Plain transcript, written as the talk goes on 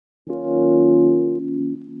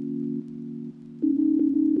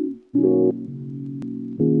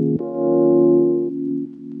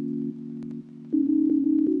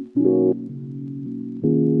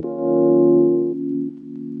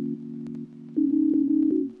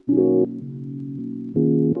I'm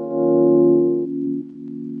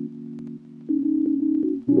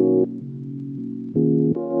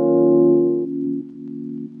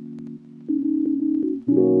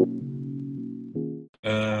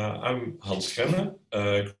Hans Gremmen,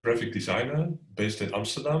 a graphic designer based in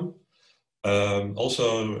Amsterdam.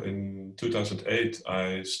 Also in 2008,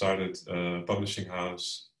 I started a publishing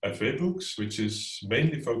house Fw Books, which is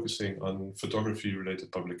mainly focusing on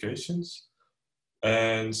photography-related publications.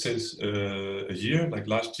 And since a year, like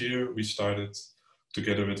last year, we started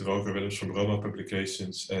together with Roger Willems from Roma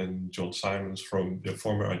Publications and John Simons from the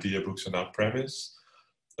former Idea Books and now Premise,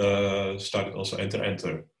 started also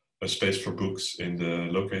Enter, a space for books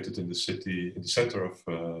located in the city, in the center of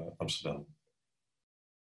Amsterdam.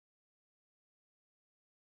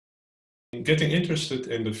 Getting interested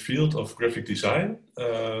in the field of graphic design,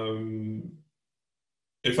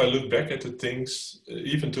 if I look back at the things,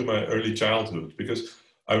 even to my early childhood, because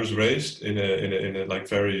I was raised in a like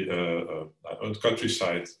very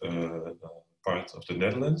countryside part of the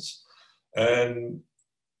Netherlands, and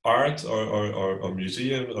art or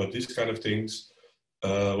museum or these kind of things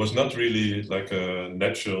was not really like a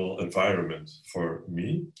natural environment for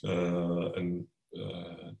me.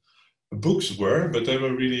 Books were, but they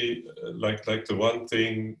were really like the one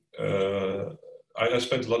thing. I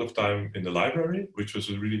spent a lot of time in the library, which was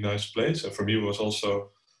a really nice place, and for me it was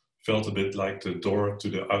also felt a bit like the door to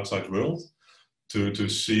the outside world, to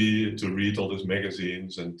read all these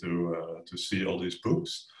magazines and to see all these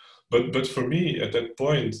books. But for me at that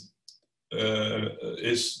point,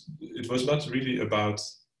 it was not really about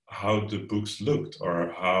how the books looked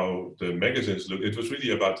or how the magazines looked. It was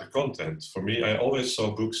really about the content. For me, I always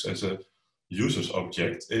saw books as a user's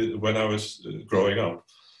object when I was growing up.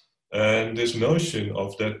 And this notion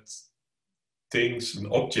of that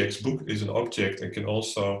book is an object and can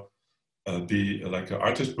also be like an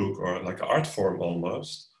artist book or like an art form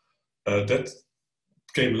almost, that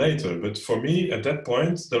came later. But for me, at that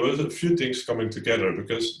point, there was a few things coming together,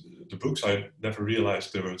 because the books, I never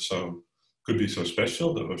realized they were could be so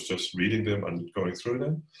special. That was just reading them and going through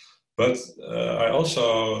them. But I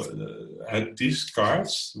also had these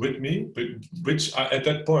cards with me, which at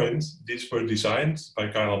that point, these were designed by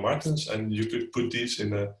Karel Martens, and you could put these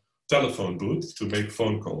in a telephone booth to make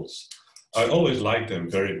phone calls. I always liked them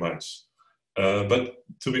very much. But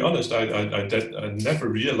to be honest, I never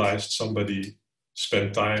realized somebody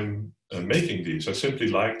spent time making these. I simply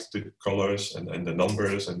liked the colors and the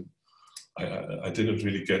numbers, and I didn't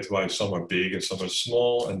really get why some are big and some are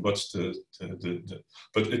small, and what's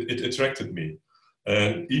but it attracted me.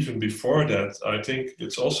 And even before that, I think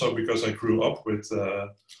it's also because I grew up with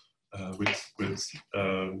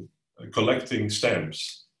collecting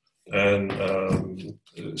stamps and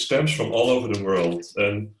stamps from all over the world.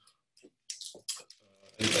 And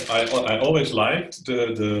I always liked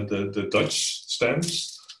the Dutch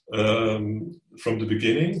stamps from the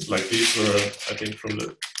beginning. Like these were, I think, from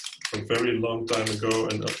very long time ago,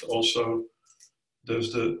 and also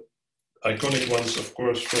there's the iconic ones, of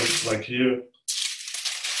course, from like here,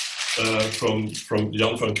 from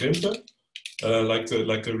Jan van Grimpen, like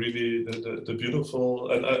the really the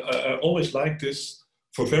beautiful. And I always liked this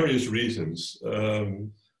for various reasons.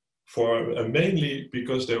 Mainly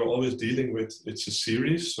because they were always dealing with, it's a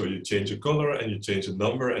series, so you change a color and you change a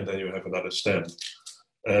number and then you have another stamp.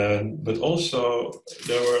 But also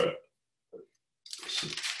there were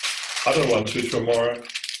other ones which were more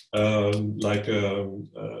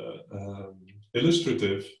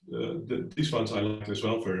illustrative. These ones I liked as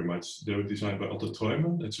well very much. They were designed by Otto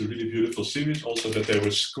Treumann. It's a really beautiful series. Also that they were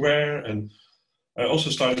square, and I also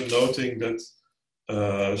started noting that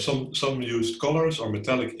some used colors or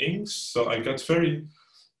metallic inks. So I got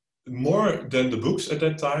more than the books at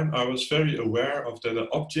that time, I was very aware of that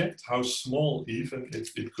object, how small even it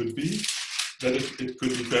could be, that it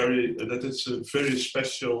could be that it's a very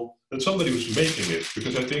special, that somebody was making it.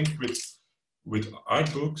 Because I think with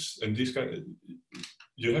art books and these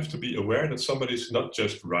you have to be aware that somebody's not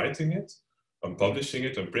just writing it and publishing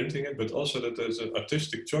it and printing it, but also that there's an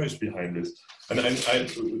artistic choice behind it. And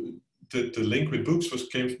the link with books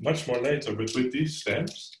came much more later, but with these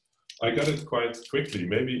stamps, I got it quite quickly,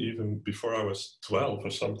 maybe even before I was 12 or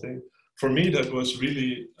something. For me, that was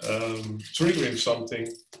really triggering something.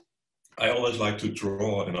 I always like to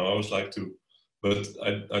draw, and I always like to, but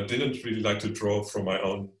I didn't really like to draw from my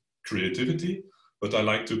own creativity, but I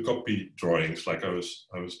like to copy drawings. Like I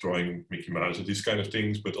was drawing Mickey Mouse and these kind of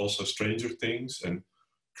things, but also Stranger Things, and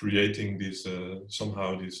creating these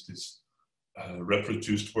somehow these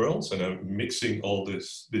reproduced worlds, and I'm mixing all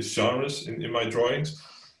these genres in my drawings.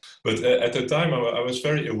 But at the time, I was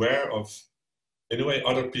very aware of in a way,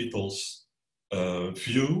 other people's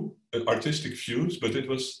view, artistic views, but it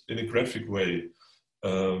was in a graphic way.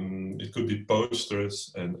 It could be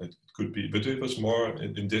posters, and it could be, but it was more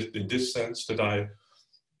in this sense that I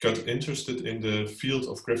got interested in the field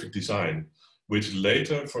of graphic design, which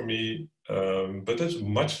later for me, but that's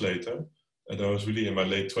much later, and I was really in my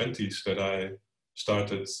late 20s that I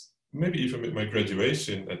started, maybe even with my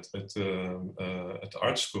graduation at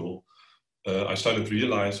art school, I started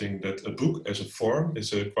realizing that a book as a form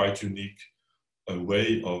is a quite unique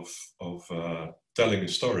way of telling a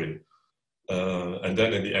story. And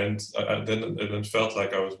then in the end, then felt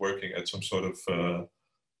like I was working at some sort of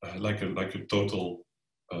like a total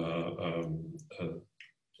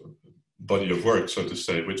body of work, so to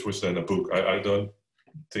say, which was then a book. I don't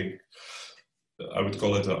think I would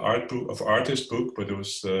call it an art book, of artist book, but it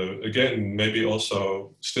was again maybe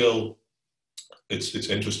also still. It's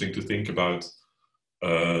interesting to think about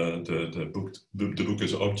the book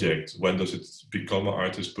as an object. When does it become an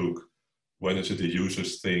artist book? When is it a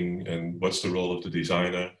user's thing? And what's the role of the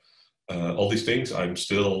designer? All these things I'm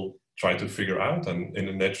still trying to figure out, and in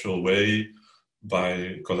a natural way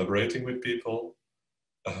by collaborating with people.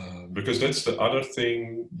 Because that's the other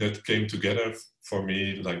thing that came together for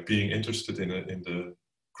me, like being interested in the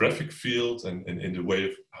graphic field and in the way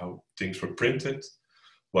of how things were printed.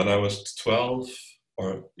 When I was 12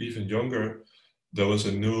 or even younger, there was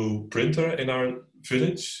a new printer in our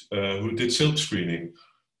village who did silk screening.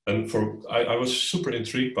 And I was super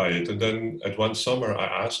intrigued by it. And then at one summer, I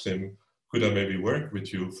asked him, could I maybe work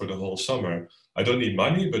with you for the whole summer? I don't need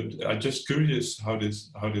money, but I'm just curious what do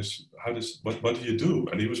you do?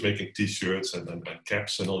 And he was making T-shirts and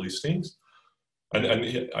caps and all these things. And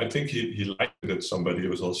I think he liked it that somebody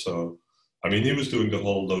was also, I mean, he was doing the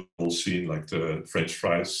whole local scene, like the French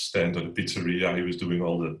fries stand or the pizzeria. He was doing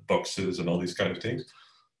all the boxes and all these kind of things,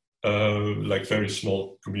 like very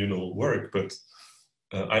small communal work. But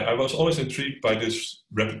I was always intrigued by this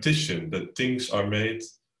repetition, that things are made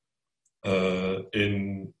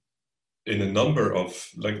in a number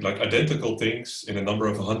of, like identical things in a number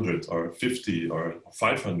of 100 or 50 or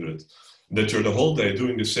 500. That you're the whole day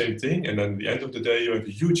doing the same thing, and then at the end of the day you have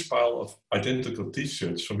a huge pile of identical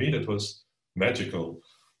T-shirts. For me, that was magical,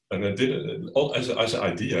 and I did it all as an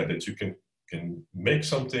idea that you can make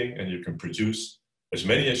something and you can produce as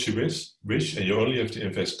many as you wish, and you only have to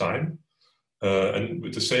invest time. And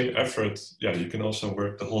with the same effort, yeah, you can also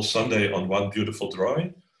work the whole Sunday on one beautiful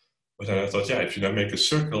drawing. But then I thought, yeah, if you now make a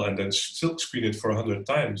circle and then silk screen it for 100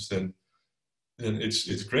 times, then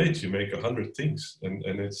it's great. You make 100 things, and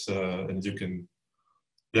it's and you can,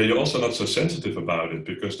 yeah, you're also not so sensitive about it,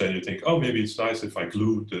 because then you think, oh, maybe it's nice if I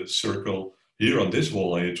glue the circle here on this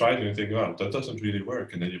wall, and you try it and you think, oh, that doesn't really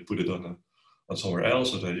work, and then you put it on somewhere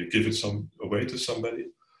else, or then you give it away to somebody.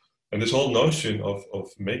 And this whole notion of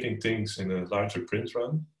making things in a larger print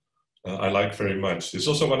run, I like very much. It's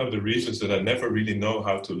also one of the reasons that I never really know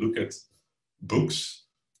how to look at books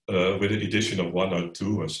with an edition of 1 or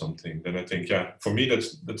 2 or something. Then I think, yeah, for me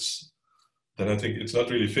then I think it's not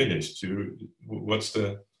really finished. What's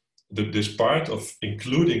this part of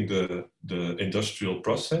including the industrial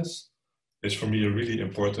process is for me a really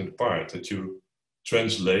important part, that you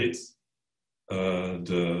translate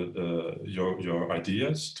your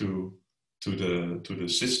ideas to the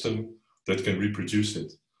system that can reproduce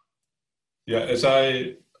it. Yeah, as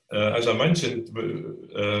I mentioned,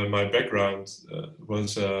 my background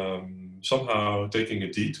was somehow taking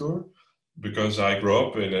a detour, because I grew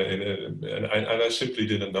up and I simply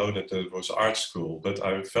didn't know that there was art school, but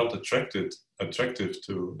I felt attracted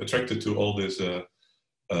to all this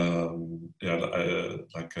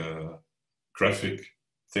graphic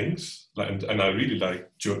things, and I really like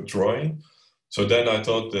drawing. So then I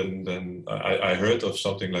thought, then I heard of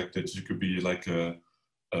something like that. You could be like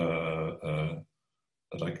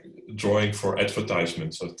like drawing for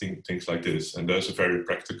advertisements or things like this. And there's a very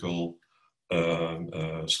practical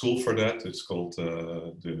school for that. It's called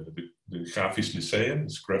the Grafisch Lyceum.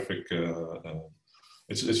 It's graphic.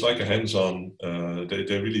 It's like a hands-on.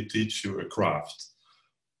 They really teach you a craft.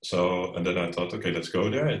 So, and then I thought, okay, let's go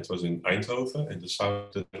there. It was in Eindhoven, in the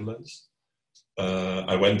south of the Netherlands.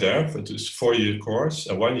 I went there for this 4-year course,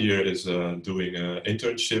 and 1 year is doing an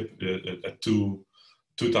internship at two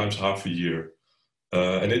times half a year.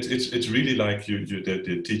 And it's really like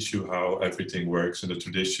they teach you how everything works in the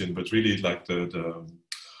tradition, but really like the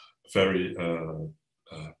very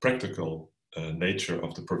practical nature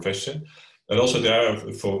of the profession. And also there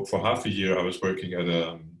for half a year, I was working at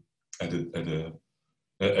a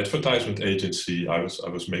advertisement agency. I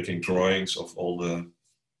was making drawings of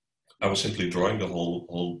I was simply drawing the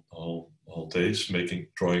whole days, making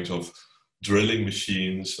drawings of drilling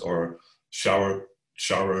machines or shower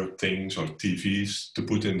things or TVs to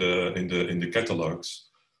put in the catalogs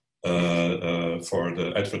for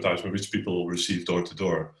the advertisement which people receive door to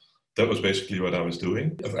door. That was basically what I was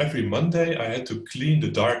doing. Every Monday I had to clean the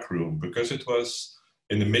dark room because it was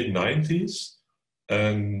in the mid-90s,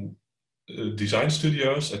 and design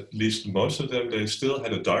studios, at least most of them, they still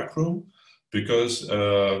had a dark room because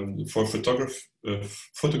for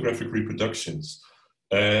photographic reproductions.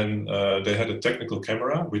 And they had a technical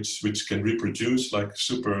camera which can reproduce like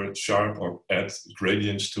super sharp or add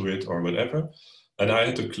gradients to it or whatever. And I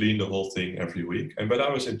had to clean the whole thing every week. But I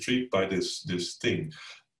was intrigued by this thing.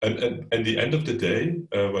 And at the end of the day,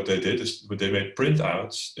 what they did is they made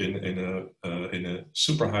printouts in a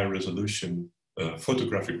super high resolution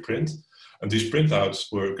photographic print. And these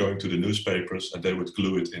printouts were going to the newspapers, and they would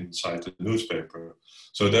glue it inside the newspaper.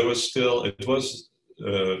 So there was still, it was,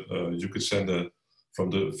 you could send from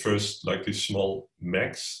the first, like these small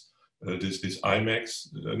Macs, these iMacs,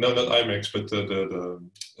 no, not iMacs, but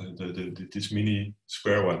these mini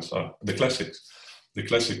square ones, the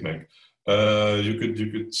classic Mac. You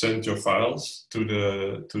could send your files to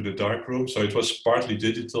the dark room. So it was partly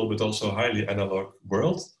digital, but also highly analog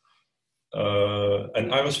world.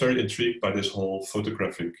 And I was very intrigued by this whole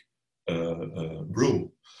photographic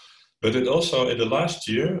room. But it also, in the last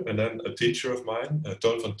year, and then a teacher of mine,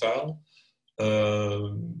 Toon van Taal,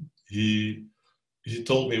 he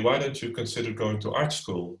told me, why don't you consider going to art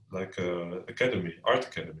school, like art academy?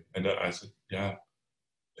 And I said, yeah.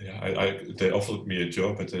 They offered me a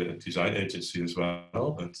job at a design agency as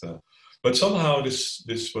well, but somehow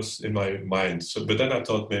this was in my mind. So, but then I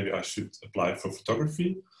thought maybe I should apply for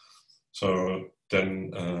photography. So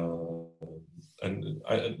then, and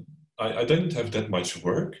I didn't have that much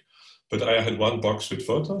work, but I had one box with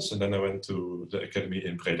photos, and then I went to the academy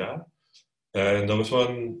in Breda, and there was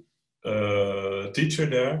one teacher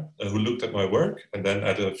there who looked at my work, and then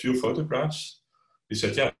at a few photographs, he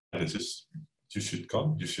said, "Yeah, you should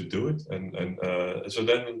come, you should do it." And so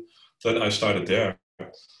then I started there,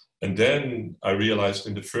 and then I realized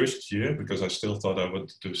in the first year, because I still thought I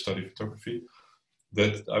wanted to study photography,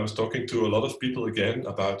 that I was talking to a lot of people again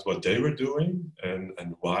about what they were doing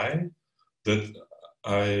and why.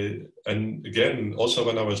 And again, also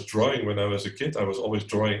when I was drawing when I was a kid, I was always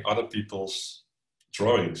drawing other people's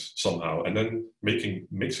drawings somehow, and then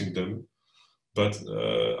mixing them. But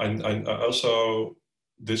and also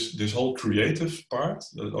this whole creative part,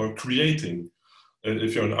 or creating.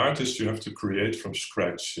 If you're an artist, you have to create from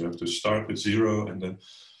scratch. You have to start with zero, and then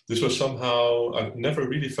this was somehow, I never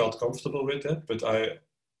really felt comfortable with that, but I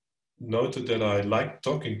noted that I liked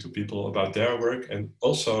talking to people about their work, and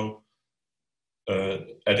also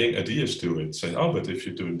adding ideas to it, saying, oh, but if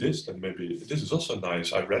you're doing this, then maybe this is also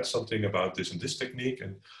nice. I read something about this and this technique,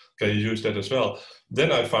 and can you use that as well?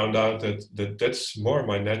 Then I found out that that's more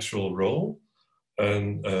my natural role.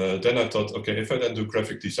 And then I thought, okay, if I then do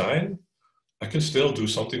graphic design, I can still do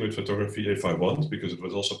something with photography if I want, because it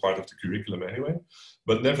was also part of the curriculum anyway.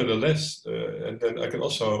 But nevertheless, and then I can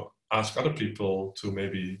also ask other people to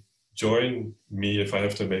maybe join me if I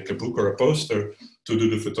have to make a book or a poster to do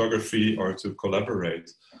the photography or to collaborate.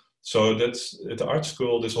 So that's at the art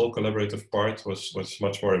school, this whole collaborative part was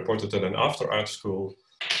much more important. And then after art school,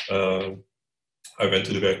 I went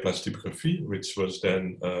to the Werkplaats Typografie, which was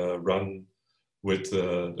then run with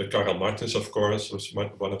the Karel Martens, of course, was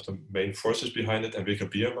one of the main forces behind it, and Wigger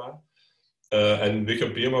Bierma. And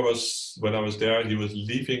Wigger Bierma was, when I was there, he was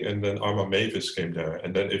leaving, and then Arma Mavis came there.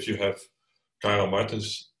 And then if you have Karel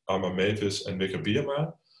Martens, Arma Mavis, and Wigger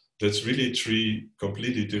Bierma, that's really three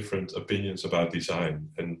completely different opinions about design.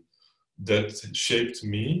 And that shaped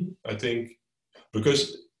me, I think,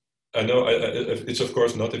 because I know it's of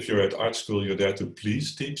course not, if you're at art school, you're there to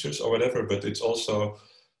please teachers or whatever, but it's also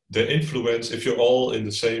the influence, if you're all in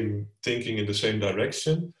the same thinking in the same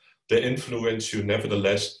direction, they influence you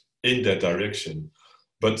nevertheless in that direction.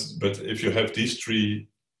 But if you have these three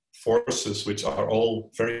forces, which are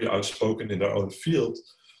all very outspoken in their own field,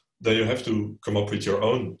 then you have to come up with your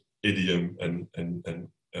own idiom and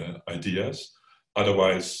ideas.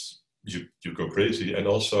 Otherwise, you go crazy. And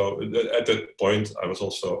also, at that point, I was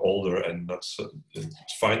also older and not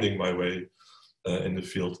finding my way in the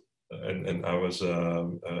field. And I was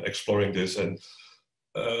exploring this, and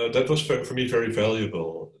that was for me very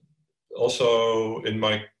valuable. Also, in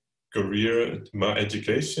my career, my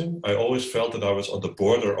education, I always felt that I was on the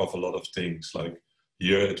border of a lot of things. Like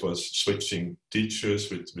here, it was switching teachers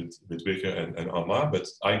with Wigger and Arma, but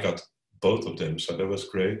I got both of them, so that was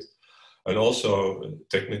great. And also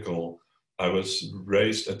technical. I was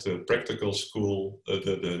raised at the practical school,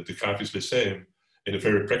 the Grafisch Lyceum in a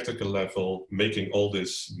very practical level, making all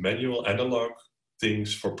this manual analog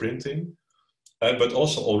things for printing, but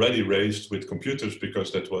also already raised with computers,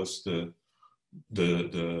 because that was the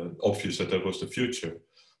obvious that was the future.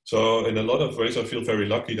 So in a lot of ways, I feel very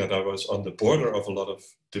lucky that I was on the border of a lot of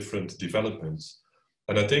different developments.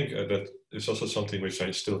 And I think that is also something which I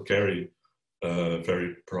still carry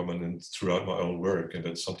very prominent throughout my own work. And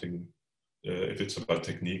that's something, if it's about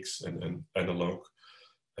techniques and analog,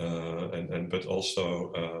 but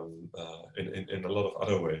also in a lot of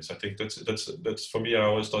other ways. I think that's for me. I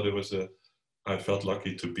always thought it was I felt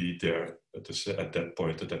lucky to be there at that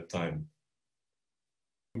point, at that time.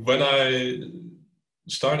 When I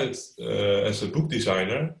started as a book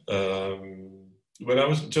designer, when I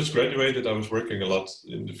was just graduated, I was working a lot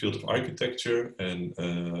in the field of architecture and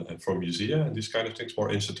for musea and these kind of things,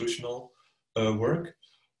 more institutional work.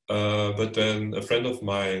 But then a friend of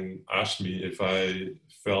mine asked me if I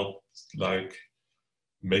felt like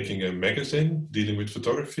making a magazine dealing with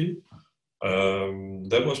photography.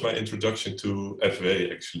 That was my introduction to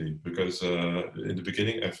Fw, actually, because in the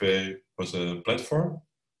beginning Fw was a platform.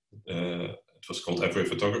 It was called Fw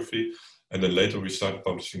Photography, and then later we started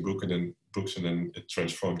publishing books, and then it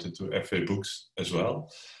transformed into Fw Books as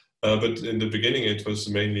well. But in the beginning, it was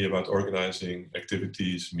mainly about organizing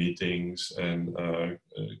activities, meetings, and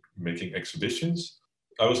making exhibitions.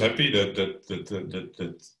 I was happy that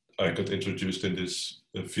I got introduced in this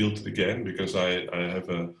field again, because I have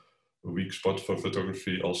a weak spot for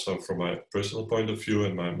photography, also from my personal point of view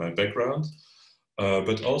and my background.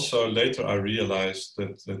 But also later I realized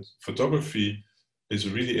that photography is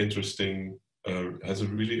really interesting, has a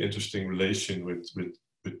really interesting relation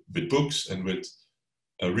with books and with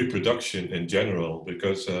reproduction in general,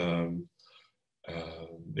 because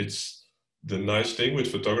it's the nice thing with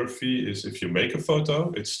photography is if you make a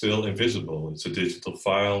photo, it's still invisible. It's a digital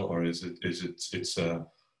file, or it's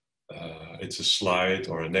a slide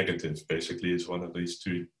or a negative. Basically, it's one of these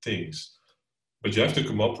two things. But you have to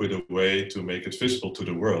come up with a way to make it visible to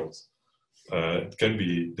the world. It can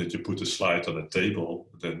be that you put a slide on a table,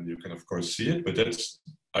 then you can of course see it, but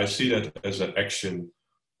I see that as an action,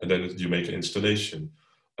 and then you make an installation.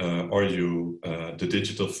 Or the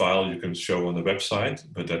digital file you can show on the website,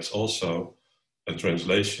 but that's also a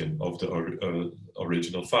translation of the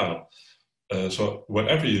original file. So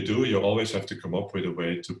whatever you do, you always have to come up with a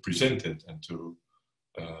way to present it, and you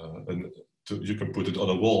can put it on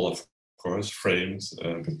a wall, of course, framed,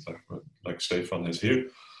 like Stefan has here,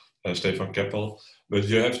 Stefan Keppel. But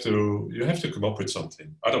you have to come up with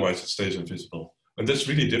something, otherwise it stays invisible. And that's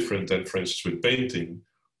really different than, for instance, with painting.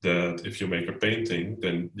 That if you make a painting,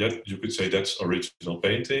 then you could say that's original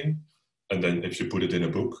painting, and then if you put it in a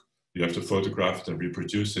book, you have to photograph it and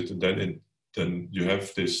reproduce it, and then you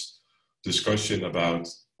have this discussion about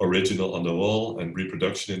original on the wall and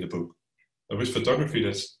reproduction in the book. And with photography,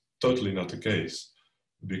 that's totally not the case,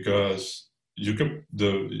 because you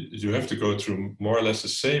have to go through more or less the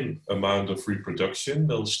same amount of reproduction,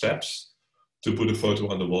 little steps, to put a photo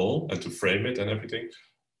on the wall and to frame it and everything,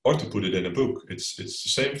 or to put it in a book. It's the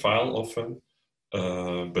same file often,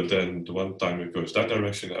 but then the one time it goes that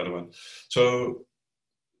direction, the other one. So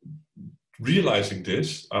realizing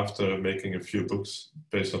this after making a few books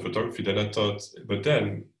based on photography, then I thought, but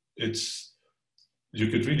then you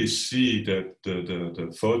could really see that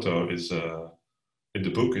the photo is in the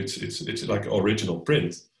book. It's like original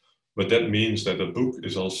print, but that means that a book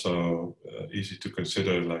is also easy to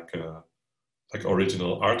consider like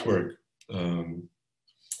original artwork.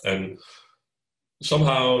 And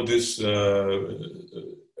somehow this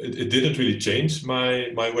it didn't really change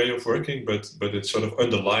my way of working, but it sort of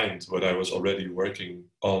underlined what I was already working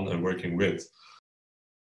on and working with.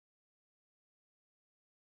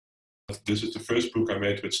 This is the first book I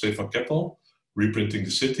made with Stefan Keppel, Reprinting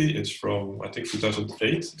the City. It's from, I think,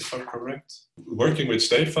 2008, if I'm correct. Working with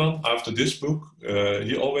Stefan after this book,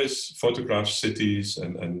 he always photographs cities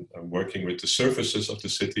and working with the surfaces of the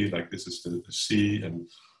city, like this is the sea, and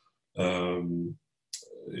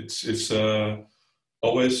it's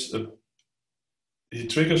always he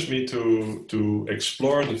triggers me to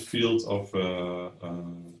explore the field of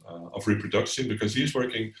reproduction, because he's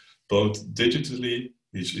working both digitally,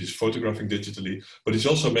 he's photographing digitally, but he's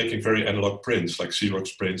also making very analog prints like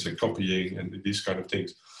Xerox prints and copying and these kind of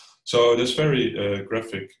things. So that's very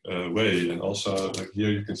graphic way, and also like here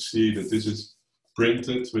you can see that this is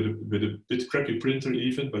printed with a bit crappy printer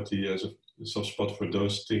even, but he has a soft spot for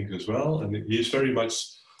those things as well, and he's very much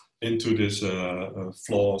into this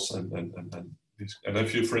flaws and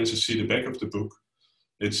if you, for instance, see the back of the book,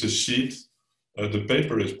 it's a sheet. The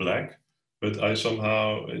paper is black, but I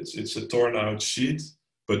somehow it's a torn out sheet,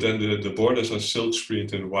 but then the borders are silk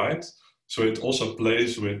screened in white. So it also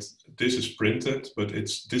plays with, this is printed, but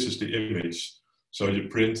this is the image. So you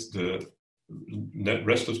print the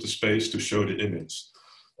rest of the space to show the image.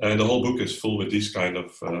 And the whole book is full with these kind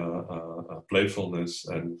of playfulness,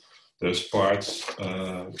 and there's parts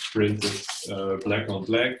printed black on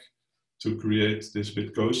black to create this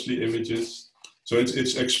bit ghostly images. So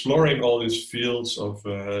it's exploring all these fields of,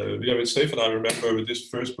 yeah, with Stefan, I remember with this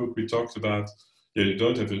first book we talked about, yeah, you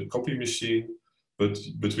don't have a copy machine, but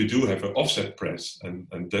we do have an offset press, and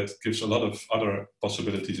that gives a lot of other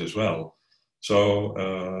possibilities as well.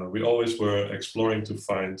 So we always were exploring to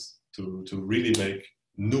find, to really make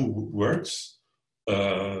new works,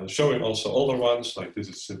 showing also older ones, like this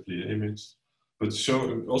is simply an image, but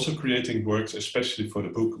also creating works especially for the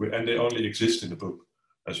book, and they only exist in the book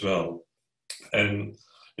as well. And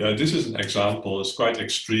yeah, this is an example. It's quite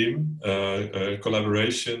extreme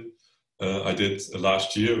collaboration I did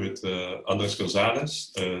last year with Andres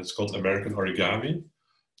Gonzalez. It's called American Origami.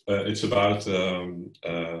 It's about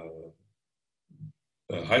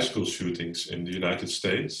high school shootings in the United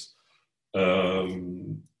States.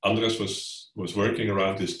 Andres was working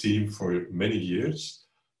around this team for many years.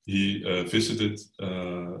 He visited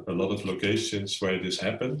a lot of locations where this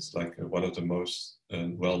happened. Like one of the most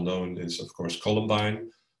well-known is, of course,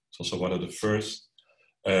 Columbine. It's also one of the first.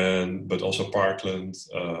 But also Parkland,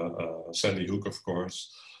 Sandy Hook, of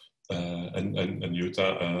course, and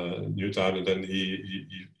Newtown. And then he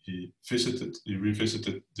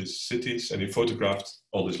revisited these cities, and he photographed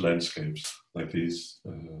all these landscapes, like these.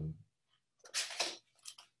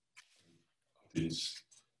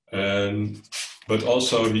 But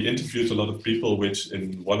also he interviewed a lot of people which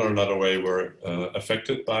in one or another way were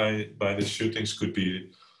affected by the shootings. Could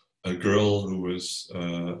be a girl who was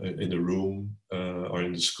in the room or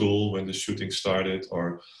in the school when the shooting started,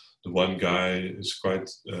 or the one guy is quite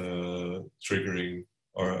triggering,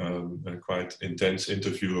 or a quite intense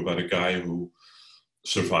interview about a guy who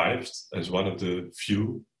survived as one of the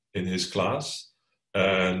few in his class.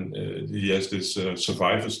 And he has this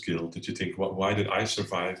survivor's guilt that you think, why did I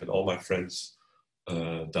survive and all my friends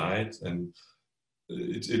died? And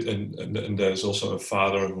and there's also a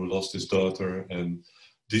father who lost his daughter, and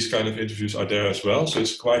these kind of interviews are there as well. So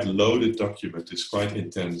it's quite a loaded document. It's quite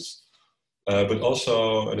intense. But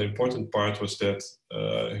also an important part was that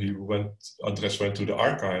Andres went to the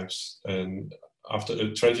archives, and after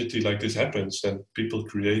a tragedy like this happens, then people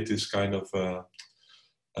create this kind of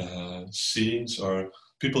scenes, or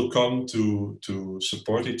people come to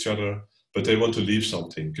support each other, but they want to leave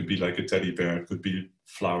something. It could be like a teddy bear, it could be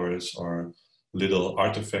flowers or little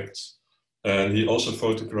artifacts. And he also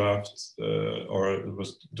photographed or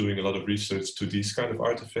was doing a lot of research to these kind of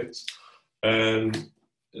artifacts. And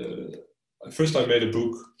first I made a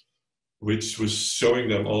book which was showing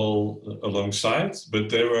them all alongside, but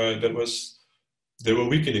they were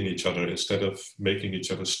weakening each other instead of making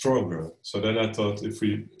each other stronger. So then I thought,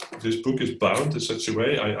 this book is bound in such a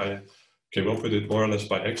way, I came up with it more or less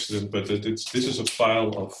by accident, but this is a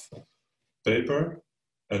file of paper,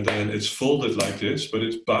 and then it's folded like this, but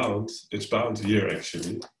it's bound here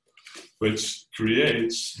actually, which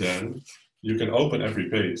creates then, you can open every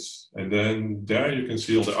page, and then there you can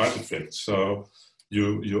see all the artifacts. So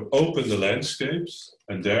you open the landscapes,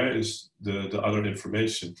 and there is the other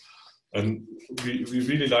information. And we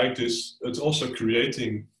really like this. It's also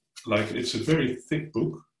creating, like, it's a very thick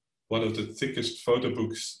book, one of the thickest photo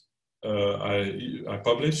books I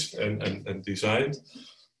published and designed.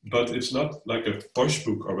 But it's not like a posh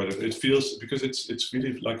book or whatever. It feels, because it's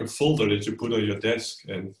really like a folder that you put on your desk,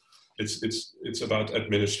 and it's about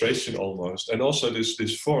administration almost. And also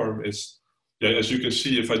this form is, yeah, as you can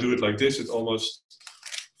see, if I do it like this, it almost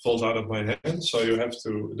falls out of my hand. So you have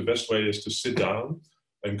to, the best way is to sit down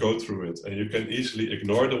and go through it. And you can easily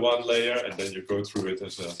ignore the one layer, and then you go through it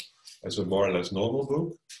as a more or less normal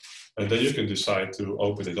book. And then you can decide to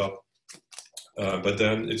open it up. But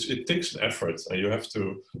then it takes an effort, and you have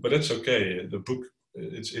to, but that's okay. The book,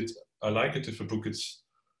 I like it if a book,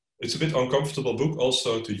 it's a bit uncomfortable book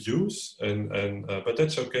also to use, but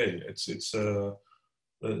that's okay.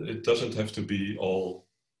 It doesn't have to be all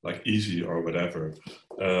like easy or whatever.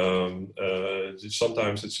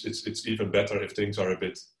 Sometimes it's even better if things are a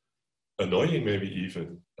bit annoying, maybe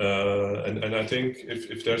even. And I think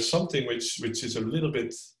if there's something which is a little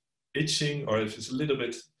bit itching, or if it's a little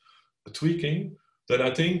bit tweaking, then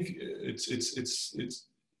I think it's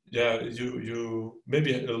yeah, you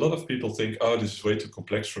maybe a lot of people think, oh, this is way too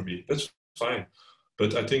complex for me. That's fine.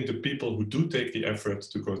 But I think the people who do take the effort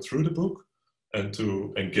to go through the book, and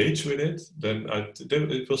to engage with it, then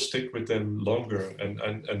it will stick with them longer, and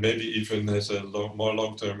maybe even has a more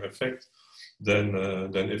long-term effect than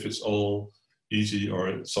if it's all easy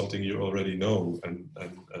or something you already know. And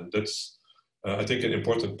that's I think an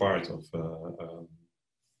important part of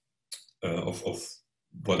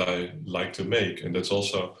what I like to make. And that's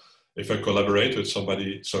also, if I collaborate with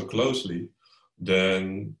somebody so closely,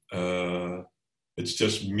 then it's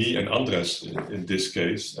just me and Andres in this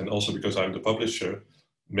case, and also because I'm the publisher,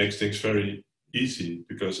 makes things very easy.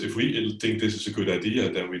 Because if we think this is a good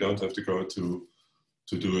idea, then we don't have to go to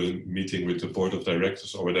do a meeting with the board of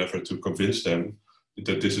directors or whatever to convince them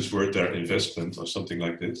that this is worth their investment or something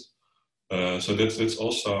like this. So that's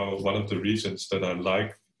also one of the reasons that I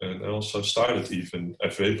like, and I also started even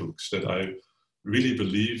Fw Books, that I really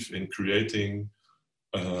believe in creating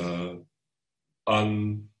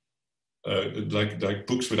like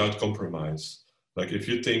books without compromise. Like if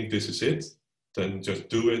you think this is it, then just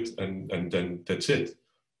do it, and then that's it.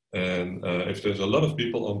 And if there's a lot of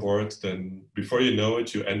people on board, then before you know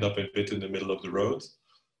it, you end up a bit in the middle of the road.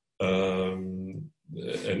 And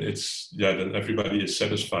it's, yeah, then everybody is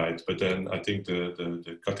satisfied. But then I think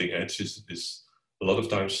the cutting edge is a lot of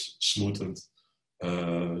times smoothened,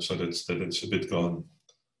 so that it's a bit gone.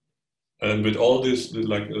 And with all this,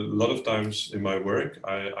 like a lot of times in my work,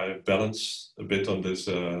 I balance a bit on this.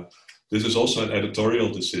 This is also an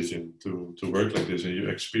editorial decision to work like this, and you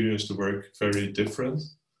experience the work very different.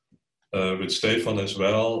 With Stefan as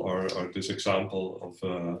well, or this example of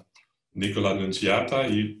Nicola Nunziata,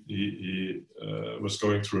 he was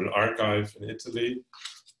going through an archive in Italy,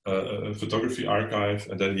 a photography archive,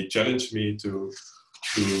 and then he challenged me to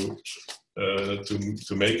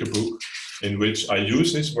make a book in which I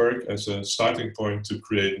use his work as a starting point to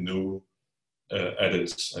create new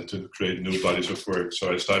edits and to create new bodies of work.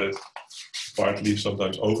 So I started partly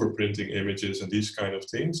sometimes overprinting images and these kind of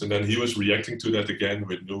things, and then he was reacting to that again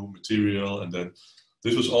with new material, and then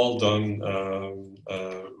this was all done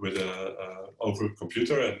with over a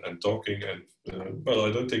computer and talking, and well,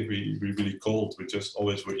 I don't think we really called, we just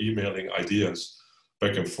always were emailing ideas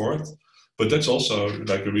back and forth. But that's also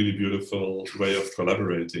like a really beautiful way of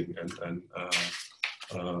collaborating, and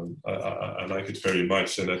I like it very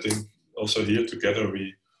much. And I think also here together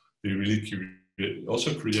we really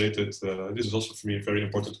also created, this is also for me a very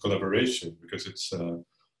important collaboration, because it's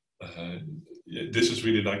this is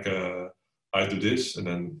really like I do this and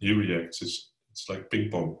then he reacts. It's like ping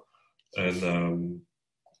pong, and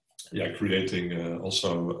yeah, creating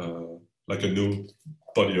also like a new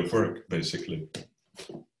body of work basically.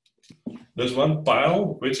 There's one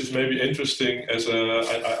pile which is maybe interesting. As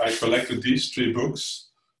I collected these 3 books,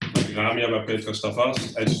 like Ramia by Petra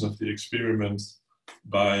Stavas, Edges of the Experiment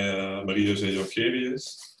by Marie-José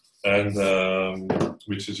Jongerius, and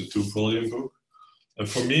which is a 2-volume book. And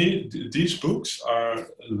for me, these books are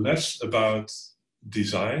less about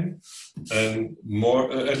design and more,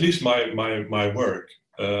 at least my work,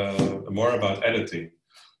 more about editing.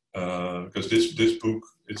 Because this book,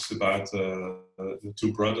 it's about the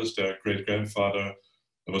 2 brothers. Their great-grandfather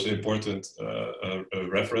was an important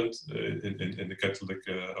reverend in the Catholic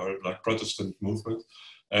or like Protestant movement,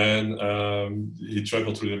 and he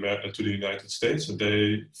traveled to the United States, and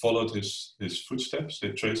they followed his footsteps.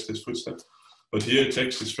 They traced his footsteps. But here,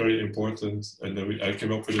 text is very important, and then I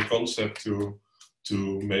came up with a concept to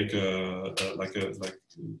make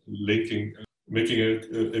making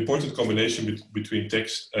an important combination between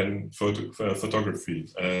text and photography,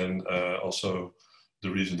 and also the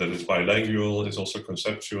reason that it's bilingual is also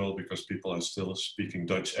conceptual, because people are still speaking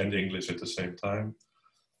Dutch and English at the same time.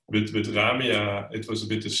 With Ramia, it was a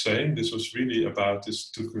bit the same. This was really about, this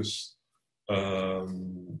took us a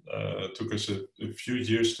few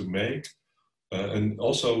years to make. And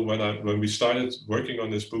also when we started working on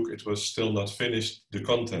this book, it was still not finished, the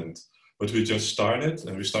content. But we just started,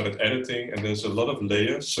 and we started editing, and there's a lot of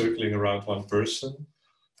layers circling around one person,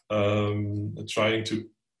 trying to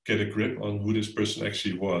get a grip on who this person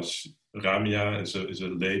actually was. Ramia is a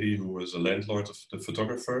lady who was a landlord of the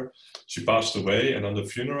photographer. She passed away, and on the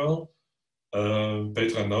funeral,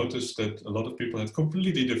 Petra noticed that a lot of people had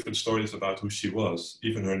completely different stories about who she was.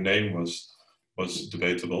 Even her name was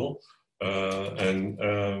debatable.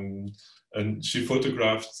 And she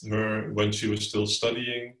photographed her when she was still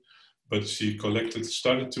studying, but she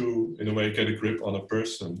started to, in a way, get a grip on a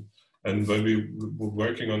person. And when we were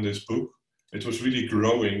working on this book, it was really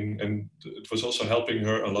growing, and it was also helping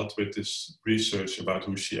her a lot with this research about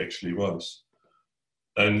who she actually was.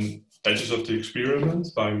 And Edges of the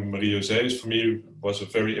Experiment by Marie-José, for me, was a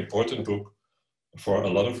very important book for a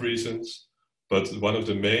lot of reasons. But one of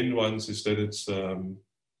the main ones is that it's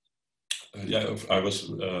yeah, I was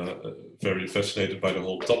very fascinated by the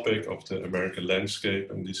whole topic of the American landscape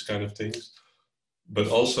and these kind of things. But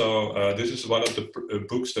also, this is one of the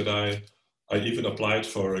books that I even applied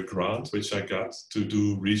for a grant, which I got to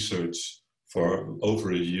do research for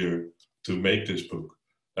over a year to make this book.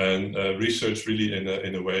 And research really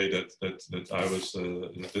in a way that I was,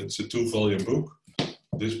 it's a 2-volume book.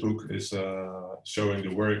 This book is showing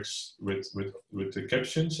the works with the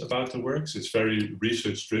captions about the works. It's very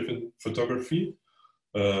research-driven photography.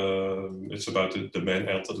 It's about the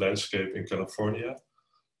man-altered landscape in California.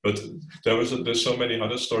 But there's so many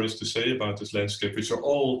other stories to say about this landscape, which are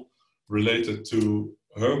all related to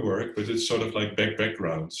her work, but it's sort of like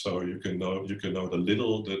background. So you can know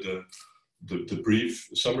the brief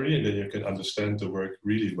summary, and then you can understand the work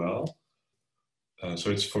really well. So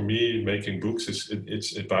it's, for me, making books,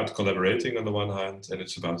 it's about collaborating on the one hand,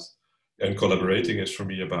 and collaborating is for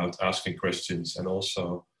me about asking questions and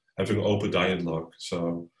also having an open dialogue.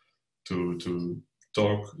 So to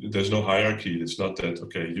talk, there's no hierarchy. It's not that,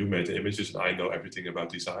 okay, you made the images and I know everything about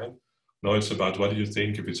design. No, it's about what do you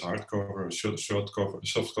think, if it's hardcover or short cover,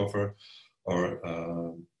 soft cover, or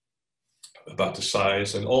about the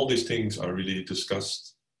size, and all these things are really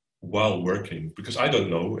discussed while working, because I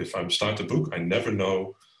don't know if I'm start a book, I never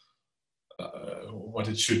know what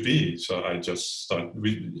it should be. So I just start.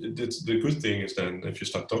 The good thing is then if you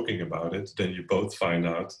start talking about it, then you both find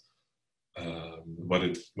out what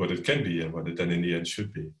it can be and what it then in the end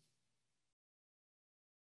should be.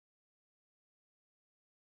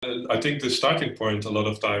 I think the starting point a lot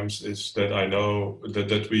of times is that I know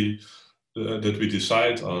that we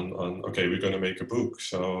decide on okay, we're going to make a book.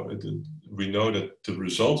 So we know that the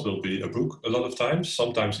result will be a book a lot of times.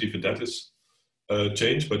 Sometimes even that is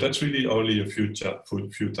changed, but that's really only a few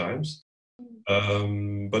times.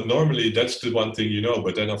 But normally that's the one thing you know.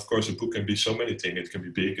 But then of course a book can be so many things. It can be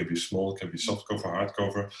big, it can be small, it can be softcover,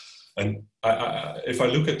 hardcover. And if I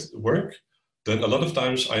look at work, then a lot of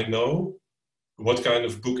times I know what kind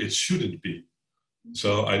of book it shouldn't be.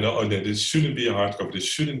 So I know that this shouldn't be a hardcover. This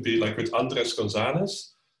shouldn't be like with Andres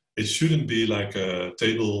Gonzalez. It shouldn't be like a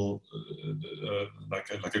table,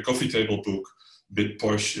 like a coffee table book, a bit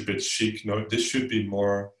posh, a bit chic. No, this should be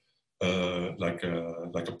more like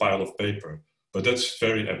a pile of paper. But that's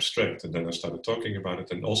very abstract. And then I started talking about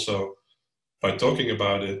it, and also by talking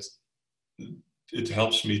about it, it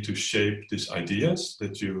helps me to shape these ideas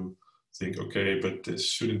that you think, okay, but this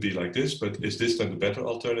shouldn't be like this. But is this then the better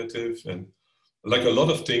alternative? And like a lot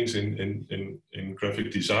of things in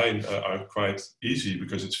graphic design are quite easy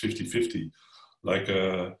because it's 50-50. Like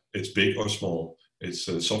it's big or small. It's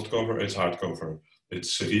soft cover, it's hardcover.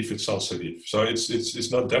 It's serif, it's sans serif. So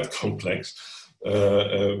it's not that complex.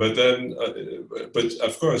 But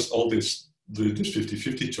of course, all these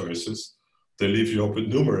 50-50 choices, they leave you up with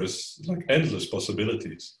numerous, like endless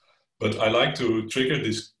possibilities. But I like to trigger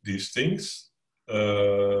these things.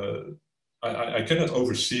 I cannot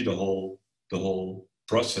oversee the whole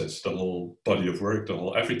process, the whole body of work, the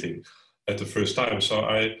whole everything at the first time. So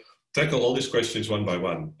I tackle all these questions one by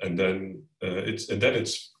one, and then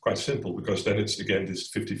it's quite simple, because then it's again these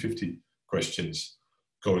 50-50 questions,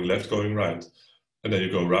 going left, going right, and then you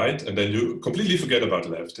go right, and then you completely forget about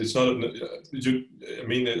left. It's not I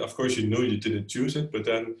mean, of course you knew you didn't choose it, but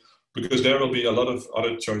then because there will be a lot of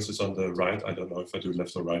other choices on the right. I don't know if I do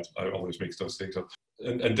left or right. I always mix those things up.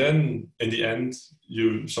 And then in the end,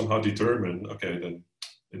 you somehow determine, okay, then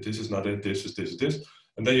this is not it, this is this.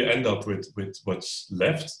 And then you end up with what's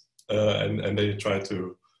left, and then you try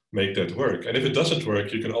to make that work. And if it doesn't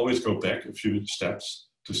work, you can always go back a few steps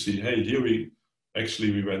to see, hey, here we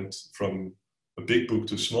went from a big book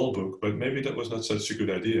to a small book, but maybe that was not such a good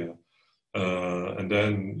idea. And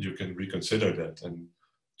then you can reconsider that and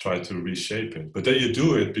try to reshape it. But then you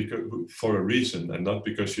do it for a reason, and not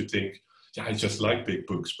because you think, yeah, I just like big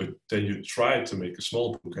books, but then you try to make a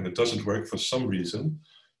small book and it doesn't work for some reason,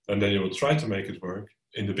 and then you will try to make it work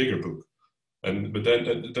in the bigger book. But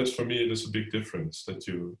then that's, for me, there's a big difference, that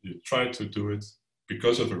you try to do it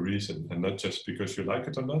because of a reason and not just because you like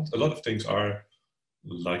it or not. A lot of things are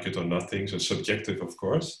like it or not things, and subjective, of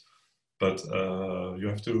course, but you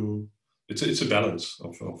have to, it's a balance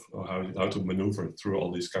of how to maneuver through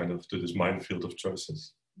all these kind of, this minefield of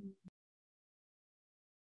choices.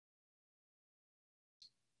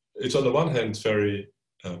 It's on the one hand very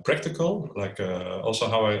practical, like also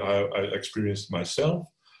how I experienced myself,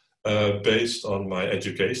 based on my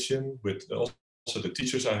education, with also the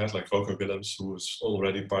teachers I had, like Roger Willems, who was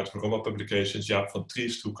already part of Roma Publications, Jaap van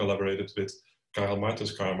Triest, who collaborated with Karl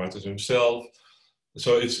Martens himself.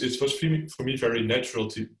 So it was for me very natural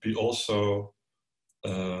to be also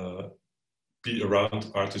be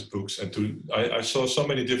around artist books and I saw so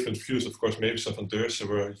many different views. Of course, Mavis van Deursen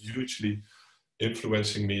were hugely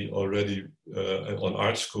influencing me already on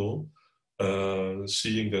art school.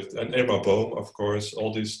 Seeing that, and Emma Bohm, of course,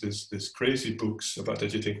 all these crazy books about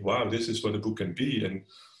that you think, wow, this is what a book can be. And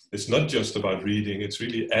it's not just about reading, it's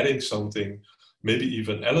really adding something, maybe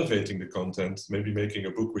even elevating the content, maybe making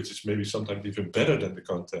a book which is maybe sometimes even better than the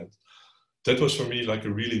content. That was for me like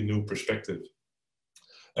a really new perspective.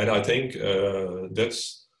 And I think we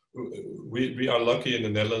are lucky in the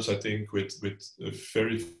Netherlands, I think, with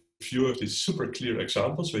very few of these super clear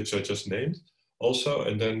examples, which I just named also.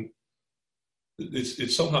 And then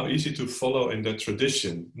it's somehow easy to follow in that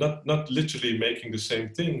tradition, not literally making the same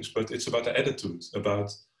things, but it's about the attitude,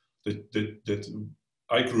 about that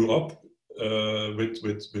I grew up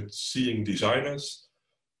with seeing designers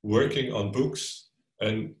working on books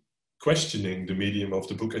and questioning the medium of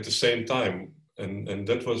the book at the same time, and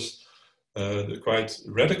that was quite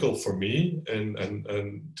radical for me, and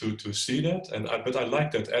to see that, but I like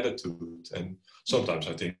that attitude. And sometimes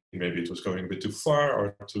I think maybe it was going a bit too far,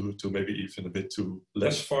 or to maybe even a bit too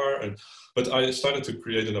less far. But I started to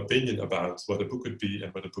create an opinion about what a book could be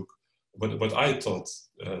and what I thought.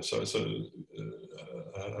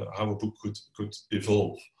 How a book could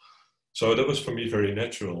evolve. So that was for me very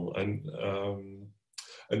natural. And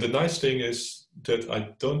the nice thing is that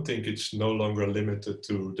I don't think it's no longer limited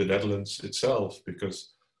to the Netherlands itself,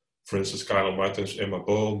 because, for instance, Karel Martens, Emma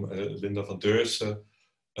Bohm, Linda van Deursen,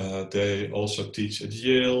 they also teach at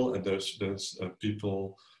Yale, and there's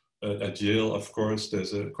people at Yale, of course.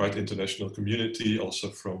 There's a quite international community, also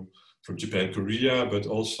from Japan, Korea, but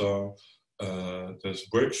also there's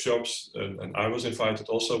workshops, and I was invited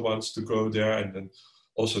also once to go there, and then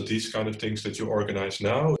also these kind of things that you organize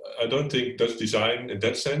now. I don't think Dutch design in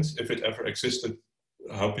that sense, if it ever existed,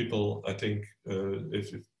 how people, I think,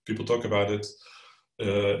 if people talk about it,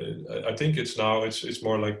 I think it's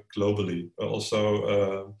more like globally.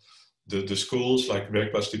 Also, the schools like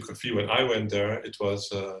Werkplaats Typografie, when I went there, it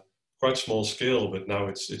was quite small scale, but now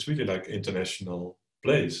it's really like international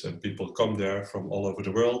place, and people come there from all over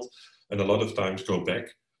the world, and a lot of times go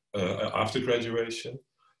back after graduation.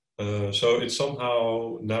 So it's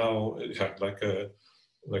somehow now like a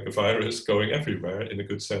virus going everywhere in a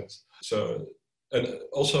good sense. So, and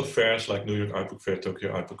also fairs like New York Art Book Fair,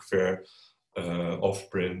 Tokyo Art Book Fair,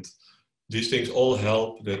 Off-Print, these things all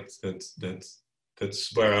help.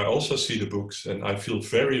 That's where I also see the books, and I feel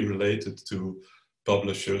very related to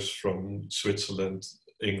publishers from Switzerland,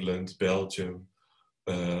 England, Belgium,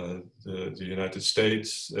 the United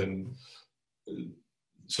States, and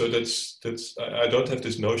so that's I don't have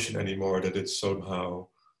this notion anymore that it's somehow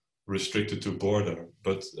restricted to border.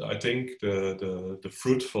 But I think the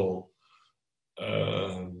fruitful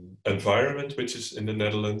environment which is in the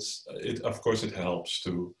Netherlands, of course it helps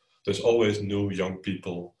to. There's always new young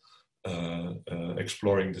people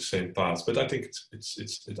exploring the same paths. But I think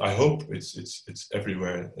I hope it's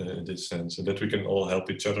everywhere in this sense, and that we can all help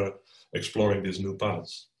each other exploring these new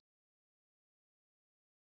paths.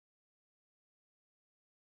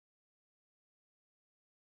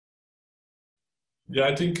 Yeah,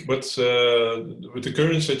 I think what's with the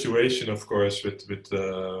current situation, of course, with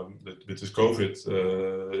this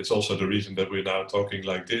COVID, it's also the reason that we're now talking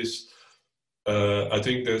like this. I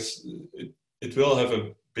think it will have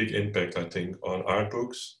a big impact, I think, on art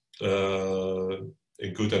books,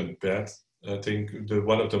 in good and bad. I think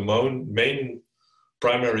one of the main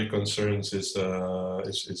primary concerns is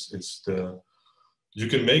you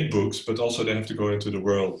can make books, but also they have to go into the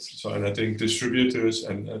world. So, and I think distributors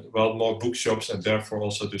and more bookshops, and therefore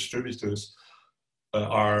also distributors,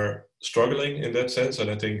 are struggling in that sense. And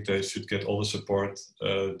I think they should get all the support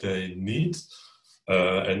they need.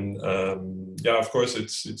 Yeah, of course,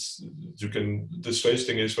 the strange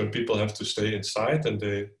thing is when people have to stay inside and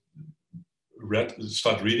they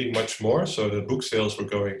start reading much more. So the book sales were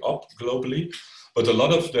going up globally, but a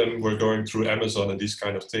lot of them were going through Amazon and these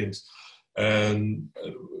kind of things. And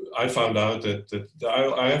I found out that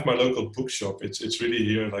I have my local bookshop. It's really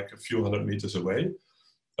here, like a few hundred meters away.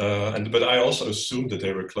 But I also assumed that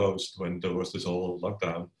they were closed when there was this whole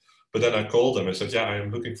lockdown. But then I called them and said, yeah, I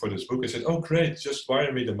am looking for this book. I said, oh, great, just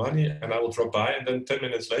wire me the money and I will drop by. And then 10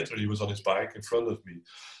 minutes later, he was on his bike in front of me,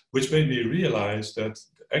 which made me realize that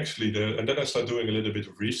actually, and then I started doing a little bit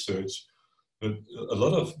of research. But a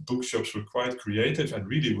lot of bookshops were quite creative and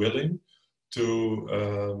really willing to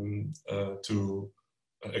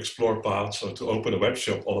explore paths, or to open a web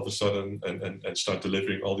shop all of a sudden and start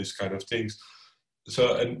delivering all these kind of things.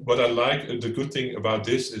 So, and what I like, the good thing about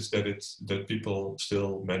this is that that people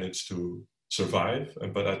still manage to survive,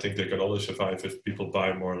 but I think they can only survive if people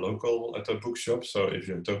buy more local at a bookshop. So if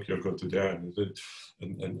you're in Tokyo, go to there, and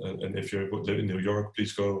if you live in New York,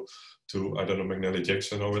 please go to, I don't know, McNally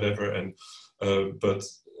Jackson or whatever. And but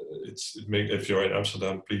if you're in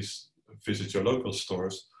Amsterdam, please visit your local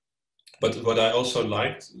stores. But what I also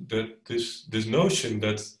liked, that this notion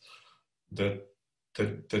that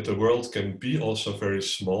the world can be also very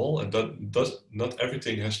small, and that not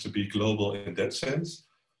everything has to be global in that sense.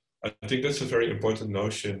 I think that's a very important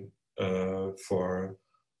notion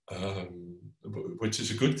which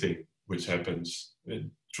is a good thing, which happens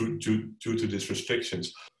due to these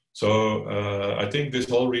restrictions. So I think this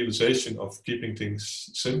whole realization of keeping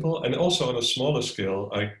things simple, and also on a smaller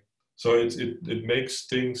scale, so it makes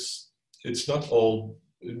things, it's not all,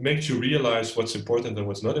 it makes you realize what's important and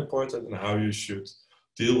what's not important and how you should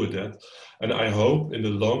deal with that. And I hope in the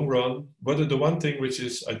long run, but the one thing which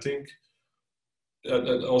is, I think,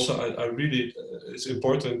 and also I really, it's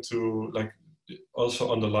important to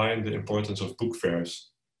also underline the importance of book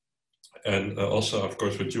fairs. And also, of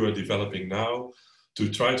course, what you are developing now, to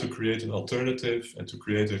try to create an alternative and to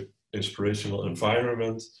create an inspirational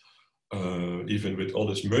environment, even with all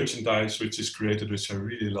this merchandise which is created, which I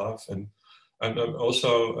really love. And I'm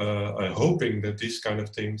also I'm hoping that these kind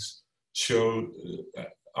of things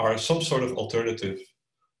are some sort of alternative,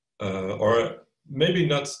 or maybe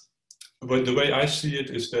not. But the way I see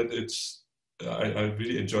it is that I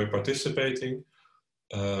really enjoy participating,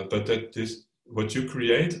 but that what you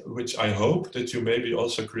create, which I hope that you maybe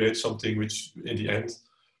also create something which in the end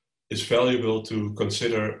is valuable to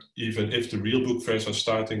consider, even if the real book fairs are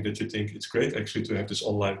starting, that you think it's great actually to have this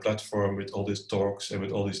online platform with all these talks and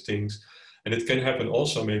with all these things. And it can happen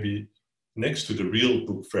also maybe next to the real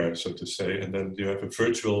book fair, so to say, and then you have a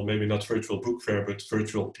virtual, maybe not virtual book fair, but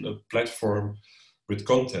virtual platform with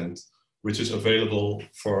content, which is available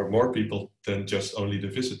for more people than just only the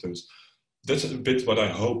visitors. That's a bit what I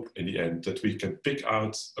hope in the end, that we can pick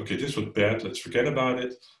out, okay, this was bad, let's forget about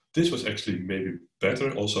it. This was actually maybe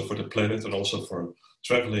better also for the planet and also for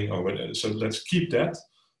traveling or whatever. So let's keep that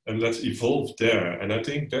and let's evolve there. And I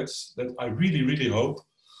think that I really, really hope,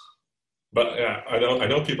 but yeah, I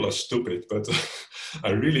know people are stupid, but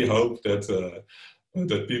I really hope that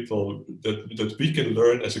that we can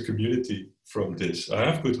learn as a community from this. I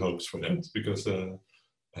have good hopes for that, because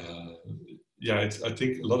yeah, I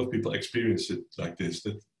think a lot of people experience it like this,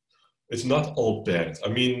 that it's not all bad. I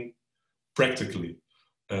mean, practically.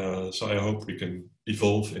 So I hope we can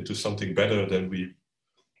evolve into something better than we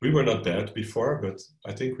were not bad before, but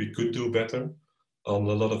I think we could do better on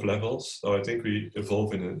a lot of levels. So I think we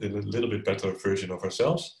evolve in a little bit better version of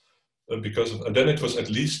ourselves. And then it was at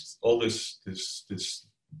least all this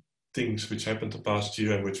things which happened the past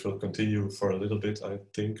year and which will continue for a little bit, I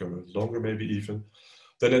think, or longer maybe even,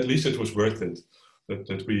 then at least it was worth it,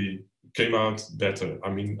 that we came out better. I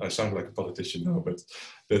mean, I sound like a politician now, but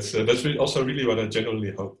that's also really what I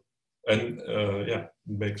genuinely hope. And yeah,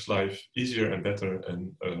 makes life easier and better.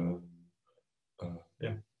 And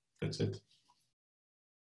yeah, that's it.